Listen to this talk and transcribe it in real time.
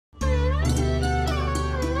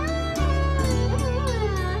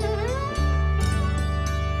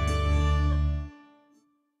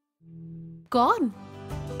Corn,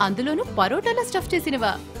 అందులోనూ పరోటాలో stuff చేసినవా?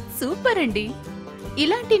 Super అండి.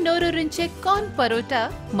 ఇలాంటి నోరూరించే కార్న్ పరోటా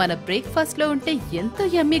మన బ్రేక్ఫాస్ట్ లో ఉంటే ఎంతో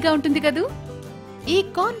యమ్మీగా ఉంటుంది కదూ. ఈ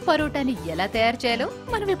కార్న్ పరోటాని ఎలా తయారు చేయాలో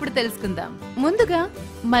మనం ఇప్పుడు తెలుసుకుందాం. ముందుగా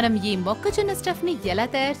మనం ఈ మొక్కజొన్న స్టఫ్ ని ఎలా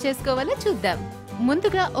తయారు చేసుకోవాలో చూద్దాం.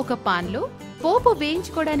 ముందుగా ఒక పాన్ లో పోపు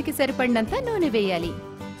వేయించుకోవడానికి సరిపడినంత నూనె వేయాలి.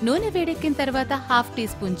 నూనె వేడెక్కిన తర్వాత 1/2 టీ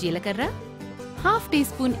స్పూన్ జీలకర్ర, 1/2 టీ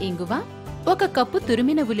స్పూన్ ఇంగువ, 1 కప్పు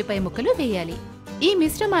తురిమిన ఉల్లిపాయ ముక్కలు వేయాలి. ఈ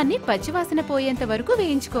మిశ్రమాన్ని పచ్చివాసన పోయేంత వరకు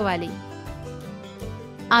వేయించుకోవాలి.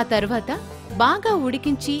 ఆ తర్వాత బాగా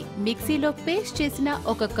ఉడికించి మిక్సీలో పేస్ట్ చేసిన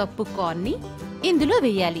 1 కప్పు కార్న్ ని ఇందులో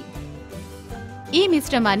వేయాలి. ఈ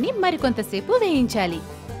మిశ్రమాన్ని మరికొంతసేపు వేయించాలి.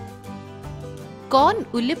 కార్న్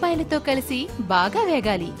ఉల్లిపాయలతో కలిసి బాగా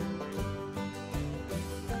వేగాలి.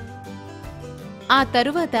 ఆ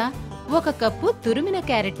తరువాత 1 కప్పు తురిమిన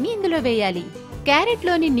క్యారెట్ ని ఇందులో వేయాలి. క్యారెట్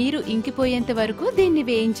లోని నీరు ఇంకిపోయేంత వరకు దీన్ని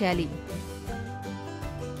వేయించాలి.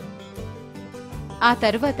 ఆ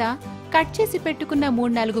తరువాత కట్ చేసి పెట్టుకున్న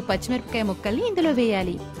 3-4 పచ్చిమిరపకాయ ముక్కల్ని ఇందులో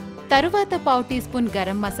వేయాలి. తరువాత 1/2 టీ స్పూన్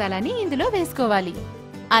గరం మసాలాని ఇందులో వేసుకోవాలి.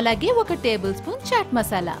 అలాగే 1 టేబుల్ స్పూన్ చాట్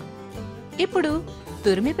మసాలా. ఇప్పుడు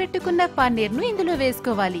తురిమి పెట్టుకున్న పన్నీర్ ను ఇందులో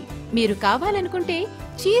వేసుకోవాలి. మీరు కావాలనుకుంటే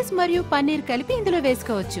చీజ్ మరియు పన్నీర్ కలిపి ఇందులో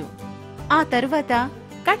వేసుకోవచ్చు. ఆ తరువాత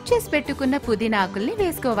కట్ చేసి పెట్టుకున్న పుదీనా ఆకుల్ని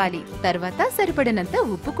వేసుకోవాలి. తర్వాత సరిపడినంత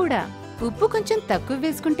ఉప్పు కూడా. ఉప్పు కొంచెం తక్కువ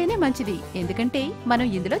వేసుకుంటేనే మంచిది, ఎందుకంటే మనం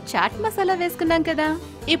ఇందులో చాట్ మసాలా వేసుకున్నాం కదా.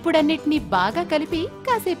 ఇప్పుడన్నిటినీ బాగా కలిపి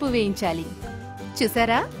కాసేపు వేయించాలి.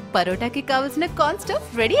 చూసారా, పరోటాకి కావలసిన కార్న్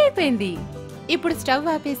స్టఫ్ రెడీ అయిపోయింది. ఇప్పుడు స్టవ్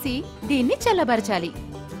ఆపేసి దీన్ని చల్లబరచాలి.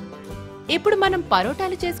 ఇప్పుడు మనం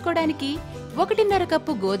పరోటాలు చేసుకోవడానికి 1.5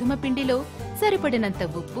 కప్పు గోధుమ పిండిలో సరిపడినంత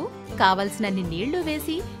ఉప్పు, కావలసినన్ని నీళ్లు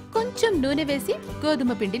వేసి కొంచెం నూనె వేసి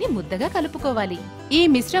గోధుమ పిండిని ముద్దగా కలుపుకోవాలి. ఈ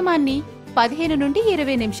మిశ్రమాన్ని 15 నుండి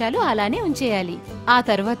 20 నిమిషాలు అలానే ఉంచేయాలి. ఆ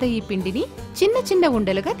తర్వాత ఈ పిండిని చిన్న చిన్న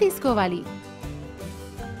ఉండలుగా తీసుకోవాలి.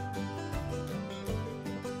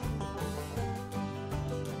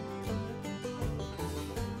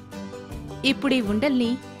 ఇప్పుడు ఈ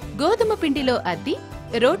ఉండల్ని గోధుమ పిండిలో అద్ది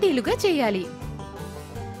రోటీలుగా చేయాలి.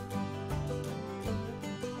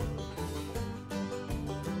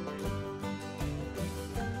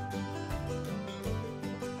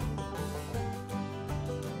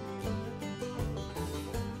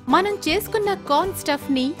 మనం చేసుకున్న కార్న్ స్టఫ్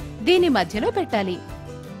ని దీని మధ్యలో పెట్టాలి.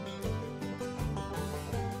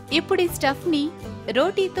 ఇప్పుడు ఈ స్టఫ్ ని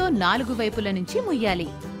రోటీతో 4 వైపుల నుంచి ముయ్యాలి.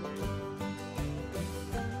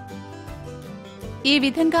 ఈ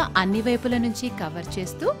విధంగా అన్ని వైపుల నుంచి కవర్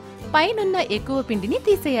చేస్తూ పైనున్న ఎక్కువ పిండిని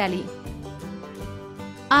తీసేయాలి.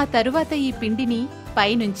 ఆ తరువాత ఈ పిండిని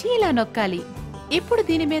పైనుంచి ఇలా నొక్కాలి. ఇప్పుడు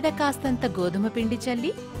దీని మీద కాస్తంత గోధుమ పిండి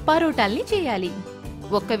చల్లి పరోటాల్ని చేయాలి.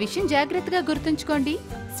 ఒక్క విషయం జాగ్రత్తగా గుర్తుంచుకోండి,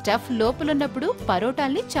 స్టఫ్ లోపలున్నప్పుడు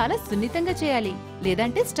పరోటాల్ని చాలా సున్నితంగా చేయాలి,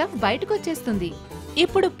 లేదంటే స్టఫ్ బయటకు వచ్చేస్తుంది.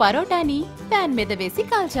 ఇప్పుడు పరోటాని ప్యాన్ మీద వేసి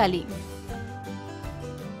కాల్చాలి.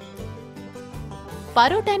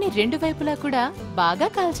 పరోటాని 2 వైపులా కూడా బాగా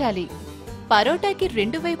కాల్చాలి. పరోటాకి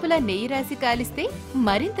 2 వైపులా నెయ్యి రాసి కాలిస్తే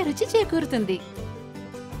మరింత రుచి చేకూరుతుంది.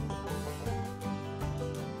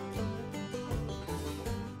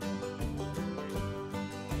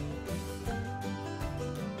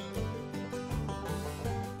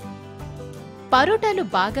 పరోటాలు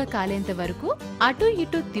బాగా కాలేంత వరకు అటు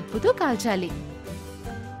ఇటు తిప్పుతూ కాల్చాలి.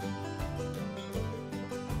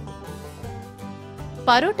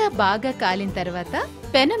 పరోటా బాగా కాలిన తర్వాత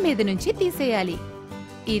పెనం మీద నుంచి తీసేయాలి.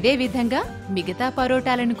 ఇదే విధంగా మిగతా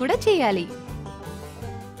పరోటాలను కూడా చేయాలి.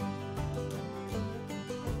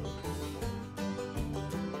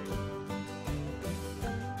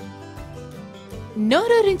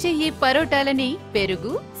 నోరూరించే ఈ పరోటాలని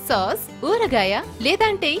పెరుగు, సాస్, ఊరగాయ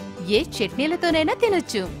లేదంటే ఏ చట్నీలతోనైనా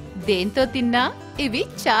తినొచ్చు. దేంతో తిన్నా ఇవి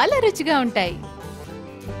చాలా రుచిగా ఉంటాయి.